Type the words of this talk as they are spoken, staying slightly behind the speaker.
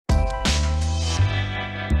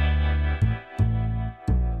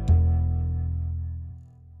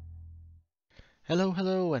Hello,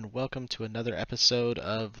 hello, and welcome to another episode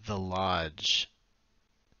of The Lodge.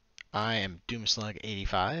 I am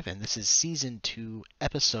Doomslug85, and this is Season 2,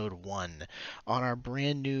 Episode 1, on our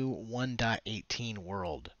brand new 1.18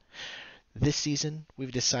 world. This season,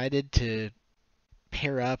 we've decided to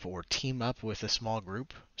pair up or team up with a small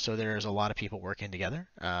group, so there's a lot of people working together.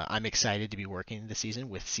 I'm excited to be working this season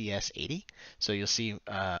with CS80, so you'll see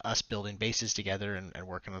us building bases together and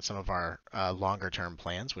working on some of our longer term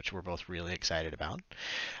plans, which we're both really excited about.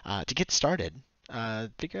 To get started,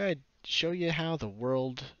 figure I'd show you how the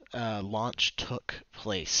world launch took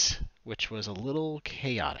place, which was a little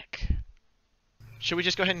chaotic. Should we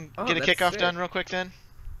just go ahead and Oh, get a that's kickoff sick. done real quick then?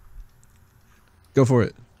 Go for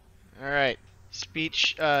it. All right.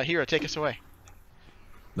 Speech, Hero, take us away.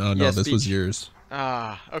 No, Yeah, this was speech. yours.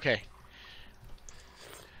 Okay. I'm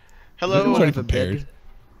Hello. already prepared.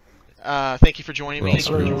 Thank you for joining me.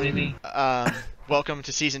 Joining. Welcome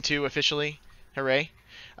to Season 2 officially. Hooray.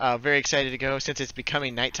 Very excited to go. Since it's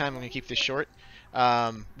becoming nighttime, I'm going to keep this short.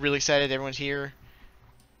 Really excited everyone's here.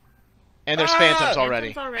 And there's phantoms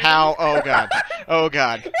already. How? Oh, God. Oh,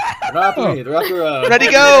 God. The rapper, Ready,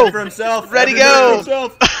 go! For himself. Ready, Everybody go! for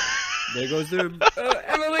himself. There goes Doom.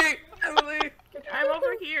 Emily! I'm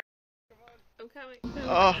over here. I'm coming.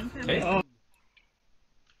 Oh. Okay. Oh.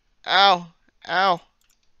 Ow. Ow.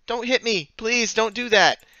 Don't hit me. Please, don't do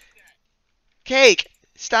that. Cake,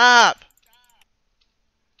 stop.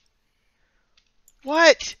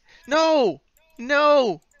 What? No.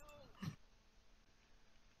 No.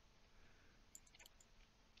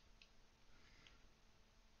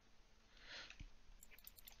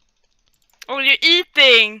 Oh, you're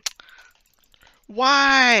eating!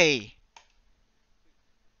 Why?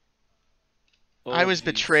 Oh, I was jeez.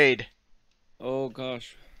 betrayed. Oh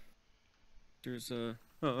gosh. There's a.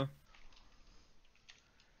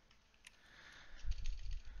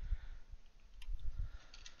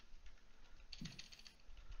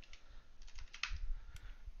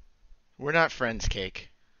 We're not friends, Cake.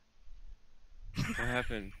 What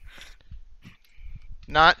happened?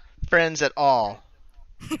 Not friends at all.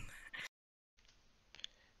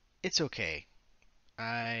 It's okay.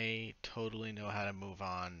 I totally know how to move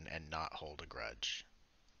on and not hold a grudge.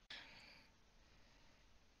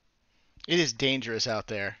 It is dangerous out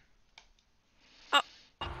there.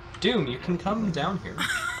 Doom, you can come down here.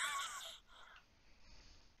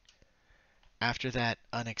 After that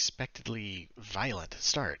unexpectedly violent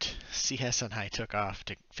start, CS and I took off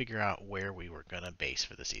to figure out where we were gonna base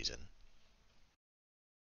for the season.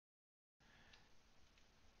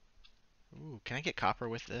 Ooh, can I get copper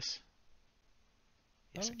with this?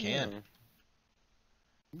 Yes, I can.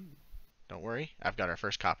 Don't worry, I've got our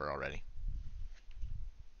first copper already.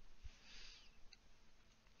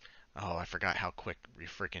 Oh, I forgot how quick your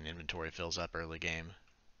freaking inventory fills up early game.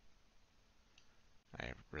 I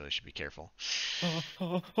really should be careful.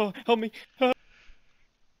 Help me!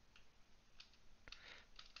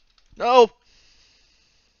 No!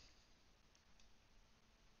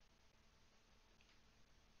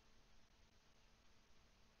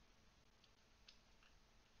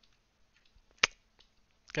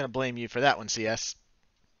 Gonna blame you for that one, CS.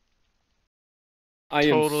 I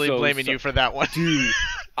Totally am so blaming you for that one. Dude,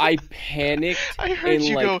 I panicked I heard and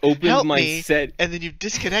you like go, opened help my me, set. and then you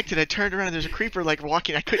disconnected. I turned around and there's a creeper like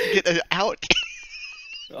walking. I couldn't get it out.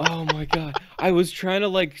 Oh my god. I was trying to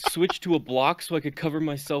like switch to a block so I could cover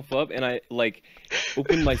myself up, and I like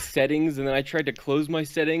opened my settings, and then I tried to close my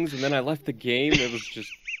settings, and then I left the game. It was just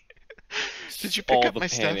Did you pick all up the my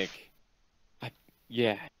panic. stuff?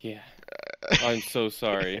 Yeah. I'm so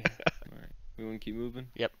sorry. Alright, we want to keep moving?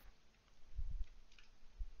 Yep.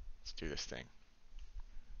 Let's do this thing.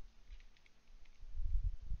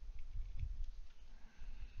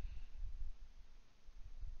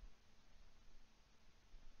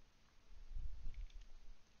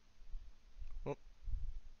 Oh.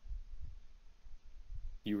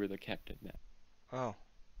 You were the captain now. Oh.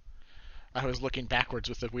 I was looking backwards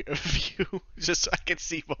with a view just so I could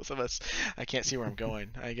see both of us. I can't see where I'm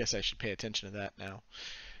going. I guess I should pay attention to that now.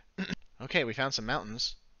 Okay, we found some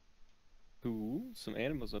mountains. Ooh, some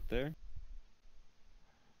animals up there.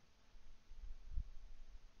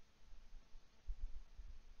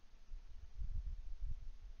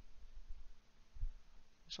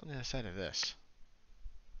 What's on the other side of this?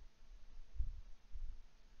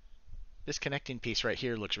 This connecting piece right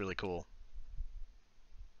here looks really cool.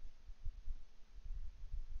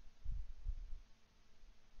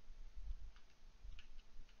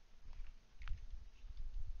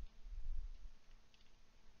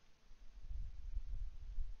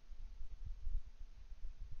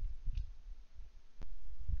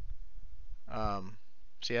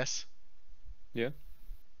 CS? Yeah.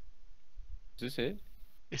 Is this it?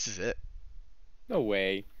 This is it. No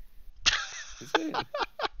way. Is it?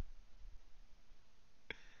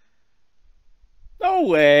 No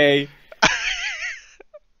way.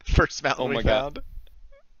 First mountain Oh we my god. found.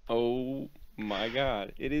 Oh my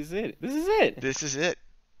god. It is it. This is it. This is it.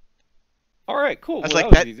 All right, cool. That's Well,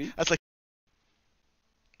 like that was that. easy. That's like.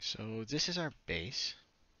 So this is our base.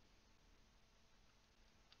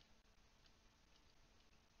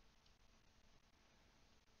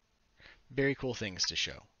 Very cool things to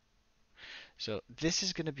show. So this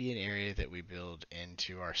is going to be an area that we build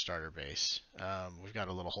into our starter base. We've got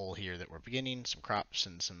a little hole here that we're beginning, some crops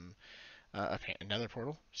and some another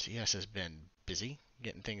portal. CS has been busy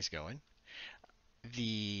getting things going.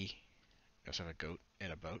 We also have a goat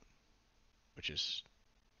and a boat, which is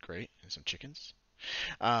great, and some chickens.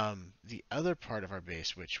 The other part of our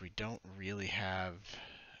base, which we don't really have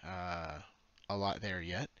a lot there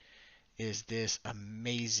yet, is this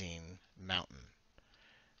amazing mountain.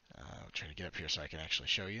 I'll try to get up here so I can actually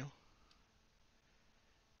show you.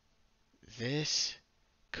 This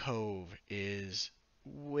cove is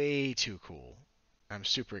way too cool. I'm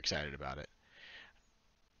super excited about it.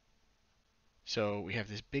 So we have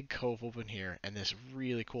this big cove open here and this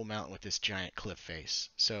really cool mountain with this giant cliff face.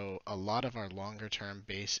 So a lot of our longer term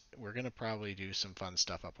base, we're going to probably do some fun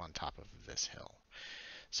stuff up on top of this hill.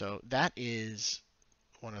 So that is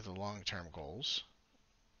one of the long term goals.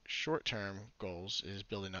 Short term goals is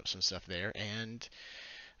building up some stuff there and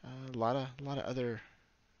a lot of other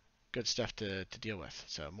good stuff to deal with.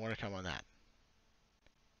 So more to come on that.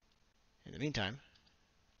 In the meantime,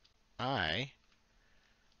 I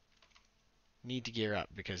need to gear up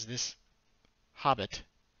because this hobbit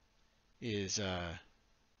is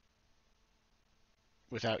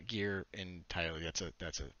without gear entirely. That's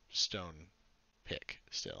a stone pick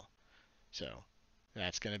still. So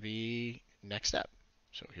that's gonna be next step.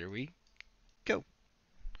 So here we go.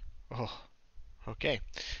 Oh, okay.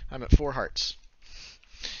 I'm at 4 hearts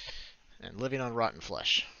and living on rotten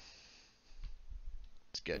flesh.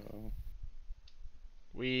 It's good. Oh.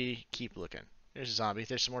 We keep looking. There's a zombie.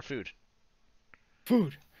 There's some more food.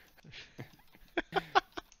 Food.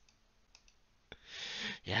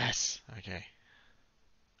 Yes. Okay.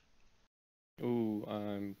 Ooh,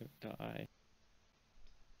 I'm gonna die.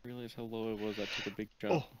 I realized how low it was. I took a big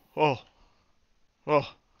jump. Oh.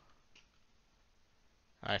 Oh.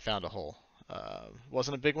 I found a hole.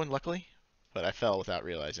 Wasn't a big one, luckily, but I fell without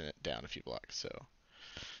realizing it down a few blocks. So.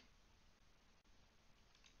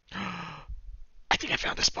 I think I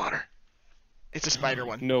found a spawner. It's a spider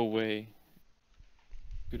one. No way.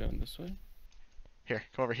 Go down this way. Here,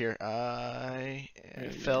 come over here. I There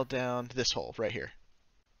you fell go. down this hole right here.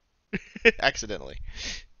 Accidentally.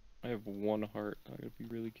 I have 1 heart. I gotta be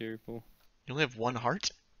really careful. You only have 1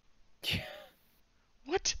 heart? Yeah.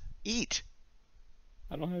 What? Eat.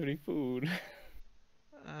 I don't have any food.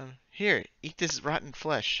 Here, eat this rotten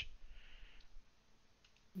flesh.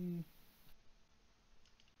 Mm.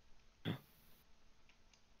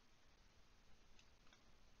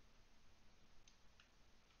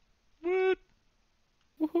 What?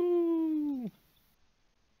 Woohoo!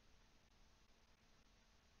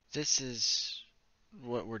 This is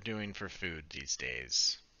what we're doing for food these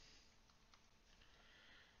days.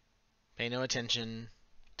 Pay no attention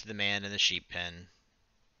to the man in the sheep pen.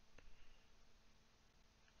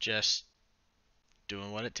 Just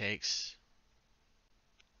doing what it takes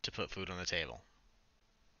to put food on the table.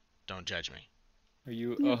 Don't judge me. Are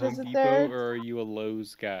you Do you a Home visit Depot there? or are you a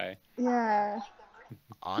Lowe's guy? Yeah.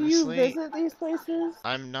 Honestly, Do you visit these places?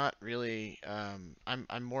 I'm not really.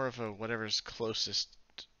 I'm more of a whatever's closest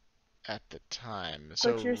at the time.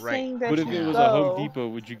 So But you're right saying that What if you it now, was a Home go. Depot?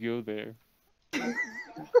 Would you go there?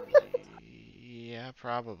 yeah,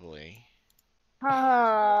 probably.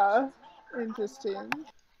 Ah, interesting.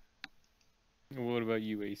 What about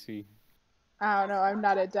you, AC? I don't know. I'm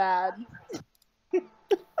not a dad.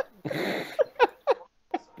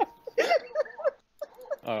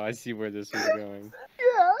 Oh, I see where this is going.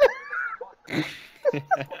 Yeah.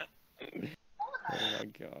 Oh my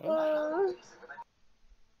god.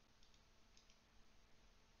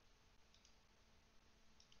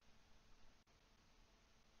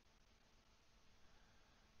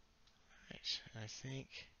 Right, I think.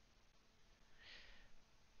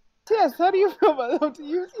 Yes. How do you feel about that?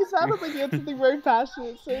 You sounded like you had something very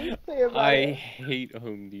passionate to say about I it. hate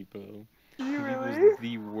Home Depot. Do you Home Depot's really?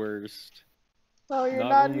 the worst. Well, you're Not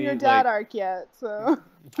not in only, your dad like- arc yet, so.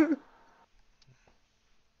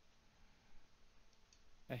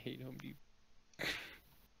 I hate Home Depot.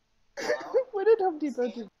 What did Home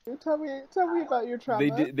Depot do? Tell me about your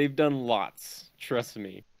trauma. They've done lots. Trust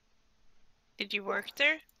me. Did you work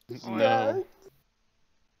there? Or... No.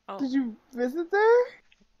 Oh. Did you visit there?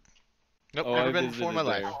 Nope, Oh, never I been before in my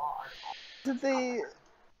visited life. there.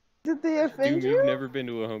 Did they offend Doom, you? you've never been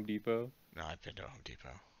to a Home Depot? No, I've been to Home Depot.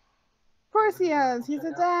 Of course he has. He's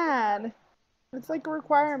a dad. It's like a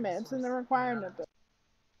requirement. It's in the requirement book.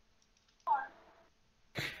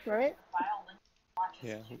 Right?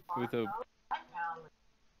 Yeah, with a.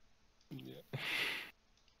 Yeah.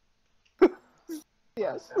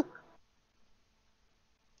 Yes.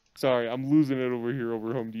 Sorry, I'm losing it over here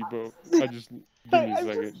over Home Depot. I just give me a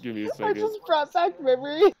second. Give me a I second. just brought back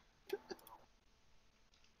memory.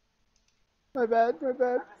 My bad.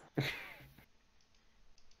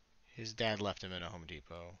 His dad left him in a Home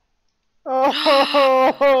Depot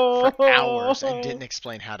Oh. for hours and didn't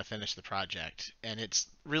explain how to finish the project. And it's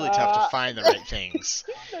really tough to find the right things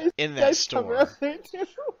in that Nice cover store. up there, too.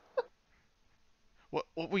 What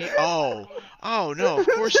were you? Oh no, of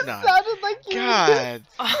course It not. sounded like you were God.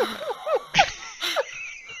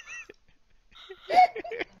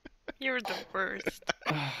 You're the worst.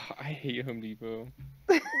 I hate Home Depot.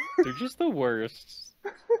 They're just the worst.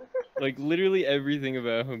 Like, literally everything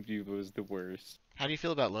about Home Depot is the worst. How do you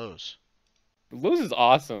feel about Lowe's? Lowe's is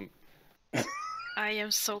awesome. I am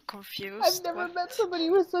so I've confused. never met somebody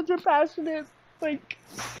with such a passionate, like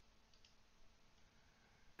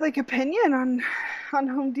opinion on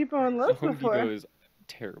Home Depot and Lowe's Home before. Depot is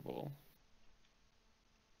terrible.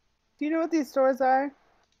 Do you know what these stores are?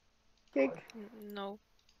 Cake? No.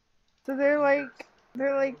 So they're like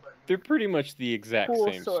They're pretty much the exact cool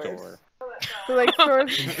same stores. store. They're like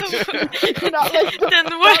stores. You're not like Then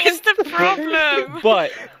what is the problem?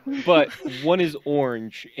 But one is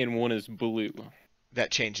orange and one is blue. That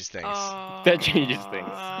changes things. That changes things.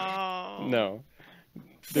 Oh. No.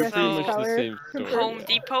 They're Yes, pretty so much the color. same store. Home yeah.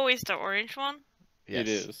 Depot is the orange one? Yes. It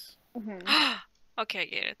is. Mhm. Okay, I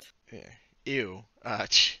get it. Yeah. Ew.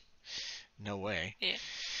 No way. Yeah.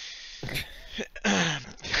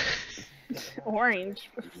 Orange.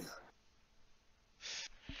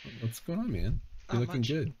 What's going on, man? Not You're looking much.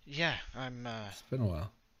 good. Yeah, I'm. It's been a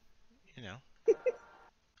while. You know.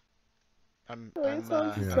 I'm. Oh, it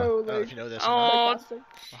sounds Yeah. so I don't know like if you know this. Oh, sarcastic.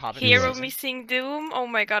 A Hobbit Hero season. missing Doom? Oh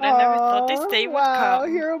my god, I never thought this day would wow,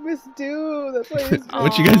 come. Hero Miss Do. That's why he's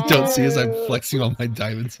What you guys don't see is I'm cute. flexing all my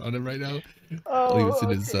diamonds on him right now. While he was in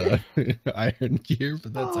his iron gear,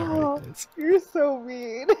 but that's alright, guys. You're so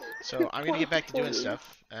mean. So I'm gonna get back to doing Poor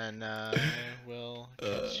stuff, and we'll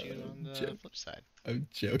catch you on the joke. flip side. I'm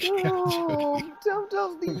joking. I'm joking.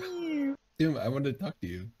 Don't leave. Tim, I wanted to talk to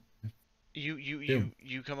you.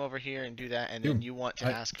 You come over here and do that, and then Doom, you want to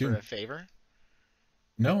ask for Doom. a favor?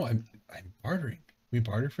 No, I'm bartering. Can we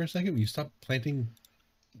barter for a second? Will you stop planting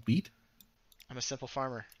wheat? I'm a simple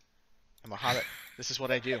farmer. I'm a hobbit. This is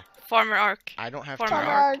what I do. Farmer Arc. I don't have Farmer time.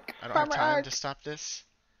 Arc. I don't have Farmer time Arc. to stop this.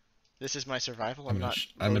 This is my survival. I'm I'm gonna not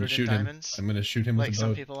I'm gonna loaded in shoot him. diamonds I'm gonna shoot him with like a some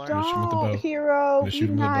bow. people are. gonna shoot him with the bow. Don't, Hero. gonna shoot Be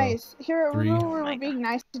him with a bow. nice. Hero, 3, remember Oh we're my being God.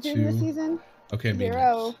 nice to Doom this 2. season? Okay, I'm being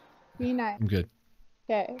Hero, nice. be nice. I'm good.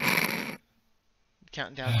 Okay.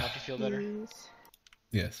 Counting down to help you feel better. Please.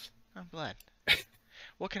 Yes. I'm glad.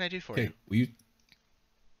 What can I do for Okay, you? will you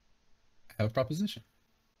I have a proposition?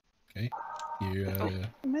 Okay. You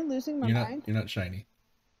Am I losing my mind? you're not shiny.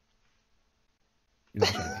 You're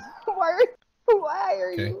not shiny. Why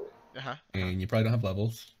are Okay. you? Uh-huh. And you probably don't have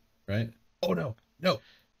levels, right? Oh no. No.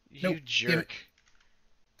 You Nope, damn it. jerk.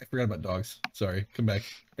 I forgot about dogs. Sorry. Come back.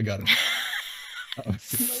 I got him. Oh,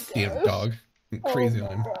 damn gosh. dog. I'm crazy Oh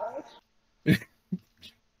on my him. gosh.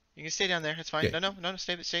 You can stay down there. It's fine. Okay. No,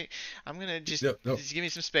 stay. I'm gonna just No. just give me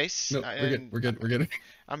some space. No, we're good.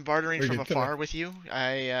 I'm bartering We're from good. Come afar with you.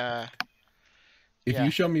 If Yeah.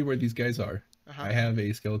 you show me where these guys are, Uh-huh. I have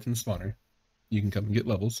a skeleton spawner. You can come and get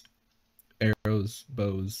levels. Arrows,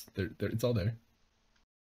 bows, it's all there.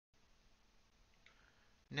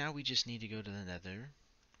 Now we just need to go to the Nether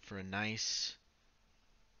for a nice,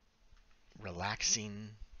 relaxing,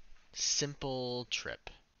 simple trip.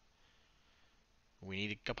 We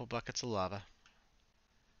need a couple buckets of lava.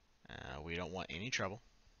 We don't want any trouble.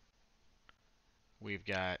 We've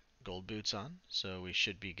got gold boots on, so we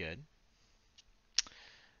should be good.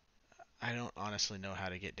 I don't honestly know how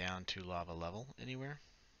to get down to lava level anywhere.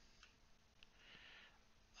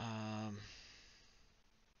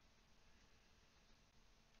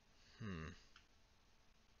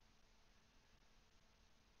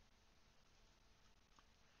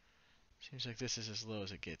 Seems like this is as low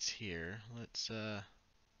as it gets here.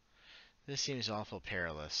 This seems awful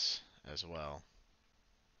perilous as well.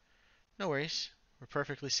 No worries. We're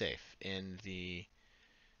perfectly safe in the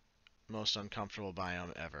most uncomfortable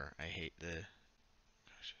biome ever. I hate the...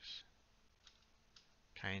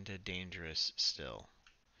 Kinda dangerous still.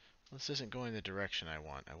 This isn't going the direction I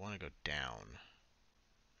want. I want to go down.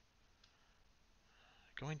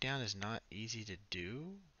 Going down is not easy to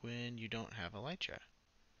do when you don't have elytra.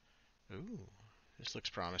 Ooh, this looks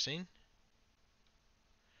promising.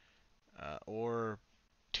 Or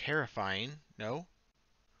terrifying. No?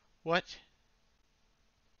 What?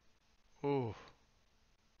 Ooh.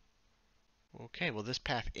 Okay, well this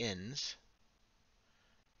path ends.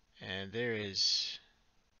 And there is...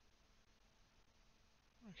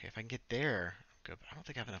 Okay, if I can get there, I'm good. But I don't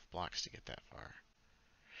think I have enough blocks to get that far.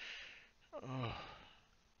 Oh.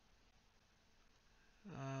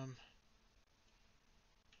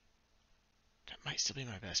 That might still be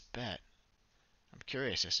my best bet. I'm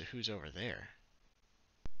curious as to who's over there.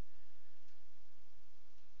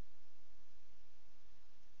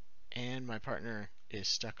 And my partner is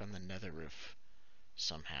stuck on the nether roof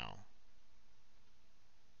somehow.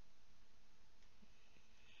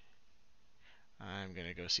 I'm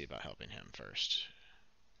gonna go see about helping him first.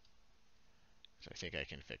 So I think I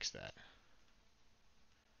can fix that.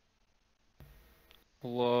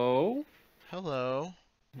 Hello? Hello.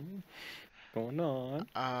 Going on?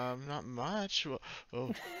 Not much.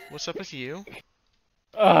 Oh, what's up with you?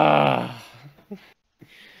 Ah.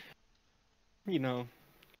 You know,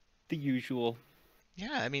 the usual.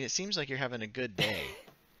 Yeah, I mean, it seems like you're having a good day.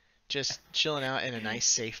 Just chilling out in a nice,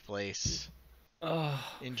 safe place.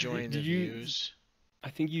 Enjoying the views. I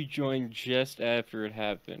think you joined just after it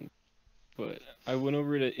happened. But I went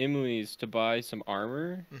over to Emily's to buy some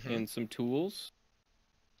armor and some tools.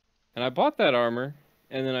 And I bought that armor,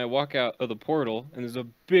 and then I walk out of the portal, and there's a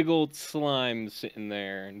big old slime sitting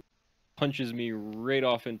there and punches me right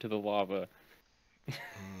off into the lava.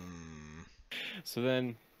 So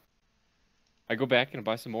then I go back and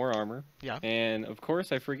buy some more armor. Yeah. And of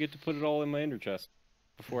course I forget to put it all in my ender chest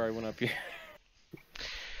before I went up here.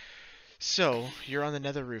 So, you're on the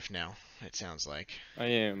nether roof now, it sounds like. I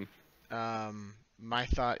am. My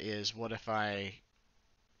thought is, what if I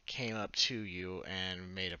came up to you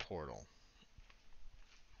and made a portal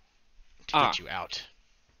to get you out?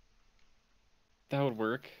 That would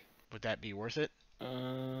work. Would that be worth it?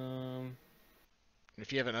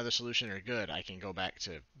 If you have another solution or good, I can go back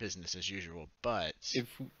to business as usual, but...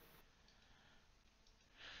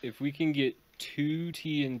 If we can get 2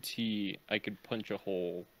 TNT, I could punch a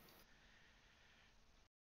hole.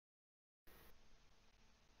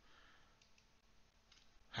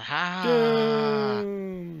 Ha!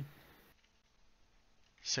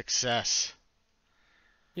 Success.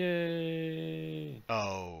 Yay!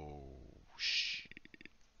 Oh, shit.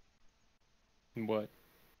 What?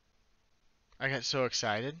 I got so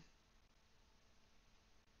excited.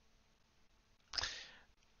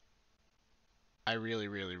 I really,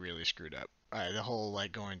 really, really screwed up. The whole,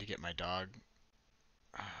 like, going to get my dog.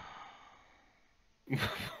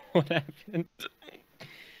 What happened?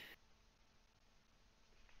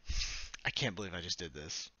 I can't believe I just did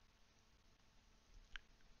this.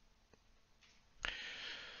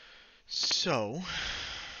 So,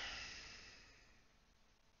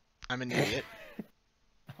 I'm an idiot.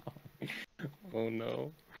 Oh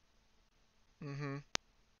no.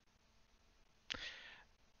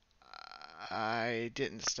 I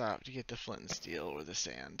didn't stop to get the flint and steel or the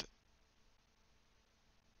sand.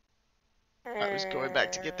 I was going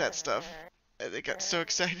back to get that stuff, and I got so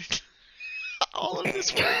excited. All of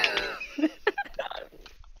this work.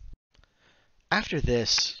 After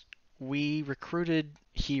this, we recruited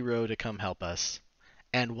Hero to come help us,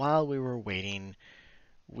 and while we were waiting,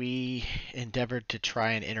 we endeavored to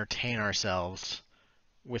try and entertain ourselves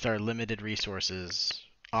with our limited resources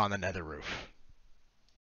on the nether roof.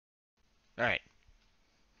 Alright.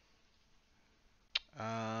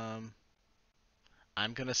 I'm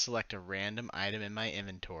gonna select a random item in my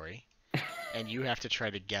inventory, and you have to try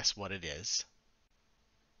to guess what it is.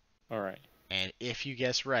 Alright. And if you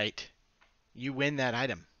guess right, you win that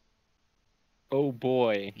item. Oh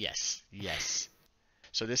boy. Yes, yes.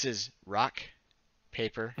 So this is rock,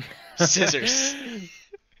 paper, scissors.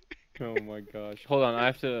 Oh my gosh. Hold on, I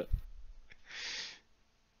have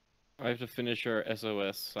to finish our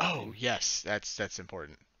SOS sign. Oh, yes, that's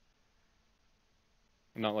important.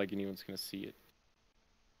 Not like anyone's gonna see it.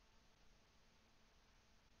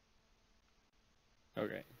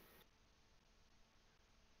 Okay.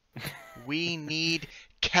 We need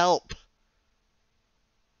kelp.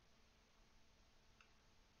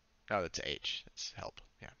 Oh, that's H. That's help.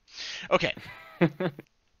 Yeah. Okay.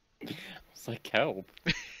 It's like kelp.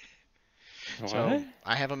 What? So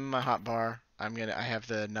I have them in my hotbar. I have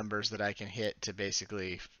the numbers that I can hit to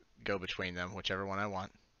basically go between them, whichever one I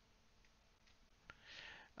want.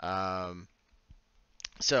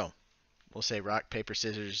 So we'll say rock, paper,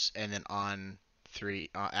 scissors, and then on 3.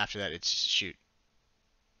 After that, it's shoot.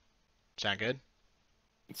 Sound good?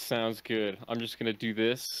 Sounds good. I'm just gonna do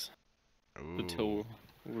this Ooh. until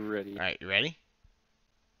we're ready. All right, you ready?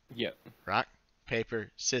 Yep. Rock,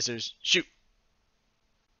 paper, scissors, shoot.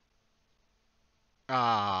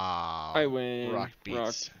 Ah, I win. rock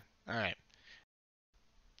beats. All right.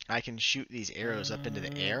 I can shoot these arrows up into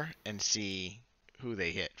the air and see who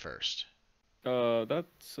they hit first.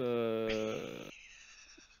 That's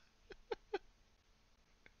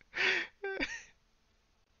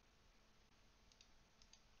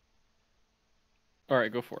All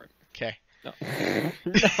right, go for it. Okay. No.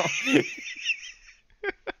 No.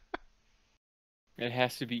 It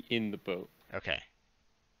has to be in the boat. Okay.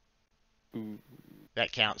 Ooh.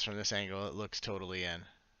 That counts from this angle. It looks totally in.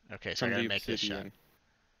 Okay, so From I gotta the make this shot. obsidian.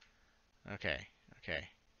 Okay. Okay.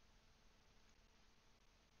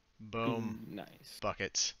 Ooh, Boom. nice.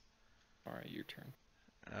 Buckets. All right, your turn.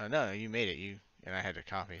 No, you made it. And I had to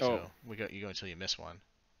copy. Oh. So you go until you miss one.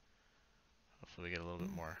 Hopefully we get a little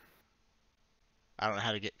bit more. I don't know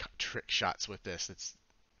how to get trick shots with this. It's.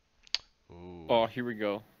 Ooh. Oh, here we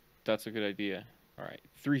go. That's a good idea. All right,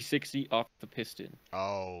 360 off the piston.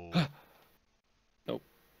 Oh. Nope.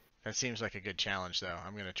 That seems like a good challenge, though.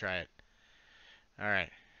 I'm gonna try it. All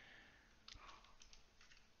right.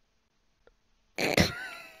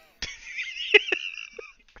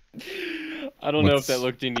 I don't know if that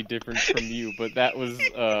looked any different from you, but that was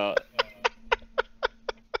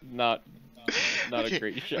not Okay, a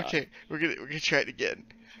great shot. Okay, we're gonna try it again.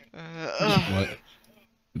 What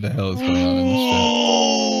the hell is going on in this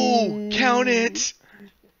Oh, count it.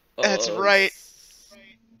 That's right.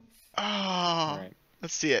 Oh, Alright.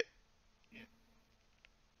 let's see it.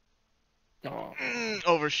 Oh,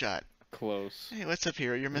 Overshot. close. Hey, what's up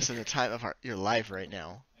here? You're missing the time of your life right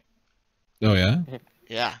now. chat? Oh yeah?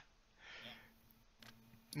 Yeah.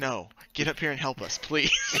 No, get up here and help us,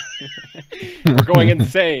 please. We're going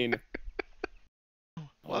insane.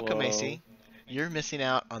 Welcome, Hello. AC. You're missing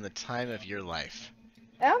out on the time of your life.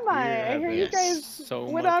 Am I? We're I hear you having guys so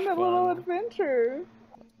went much on a little fun. adventure.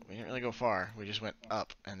 We didn't really go far. We just went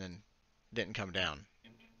up and then didn't come down.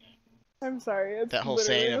 I'm sorry. It's That whole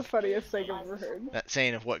literally saying the of- funniest thing I've ever heard. That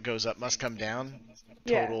saying of what goes up must come down.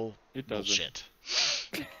 Yeah. Total It doesn't.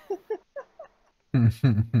 bullshit.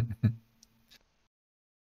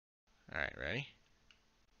 All right, ready?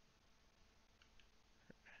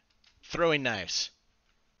 Throwing knives.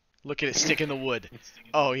 Look at it stick in the wood.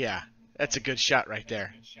 Oh yeah, that's a good shot right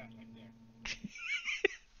there.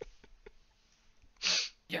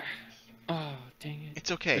 Yeah. Oh, dang it.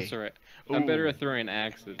 It's okay. It's alright. I'm better Ooh. at throwing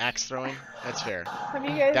axes. Axe throwing? That's fair. Have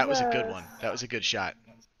you guys That was a good one. That was a good shot.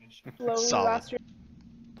 slowly Solid. lost your...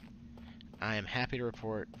 I am happy to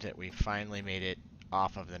report that we finally made it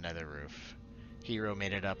off of the nether roof. Hero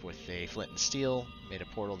made it up with a flint and steel, made a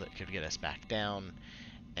portal that could get us back down,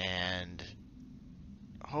 and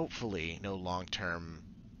hopefully no long-term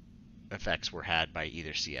effects were had by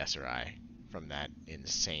either CS or I from that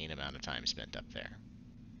insane amount of time spent up there.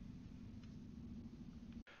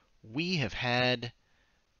 We have had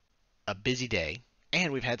a busy day,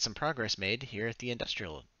 and we've had some progress made here at the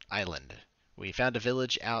industrial island. We found a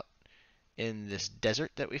village out in this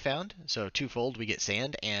desert that we found, so twofold: we get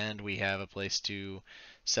sand and we have a place to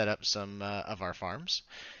set up some of our farms.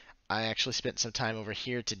 I actually spent some time over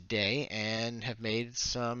here today and have made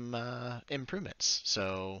some improvements.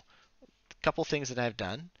 So a couple things that I've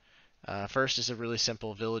done. First is a really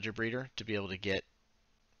simple villager breeder to be able to get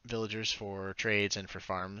villagers for trades and for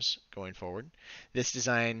farms going forward. This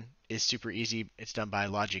design is super easy. It's done by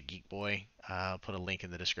Logic Geek Boy. I'll put a link in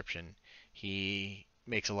the description. He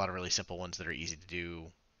makes a lot of really simple ones that are easy to do,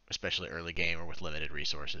 especially early game or with limited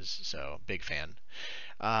resources. So big fan.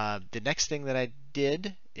 The next thing that I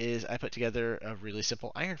did is I put together a really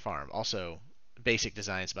simple iron farm. Also basic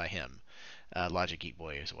designs by him, Logic Geek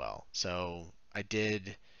Boy as well. So I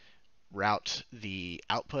did route the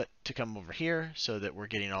output to come over here so that we're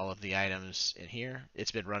getting all of the items in here.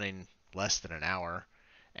 It's been running less than an hour,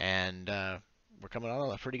 and we're coming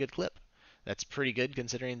on a pretty good clip. That's pretty good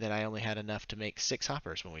considering that I only had enough to make 6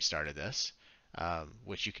 hoppers when we started this,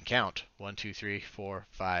 which you can count 1, 2, 3, 4,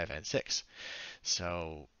 5, and 6.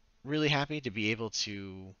 So really happy to be able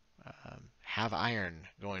to have iron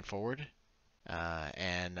going forward,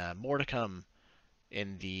 and more to come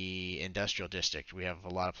in the industrial district. We have a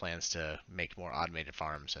lot of plans to make more automated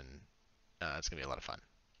farms, and it's going to be a lot of fun.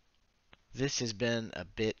 This has been a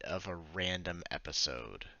bit of a random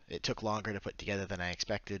episode. It took longer to put together than I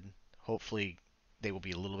expected. Hopefully they will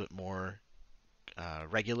be a little bit more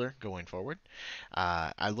regular going forward.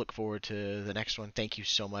 I look forward to the next one. Thank you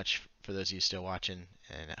so much for those of you still watching,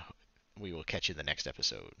 and we will catch you in the next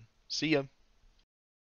episode. See ya.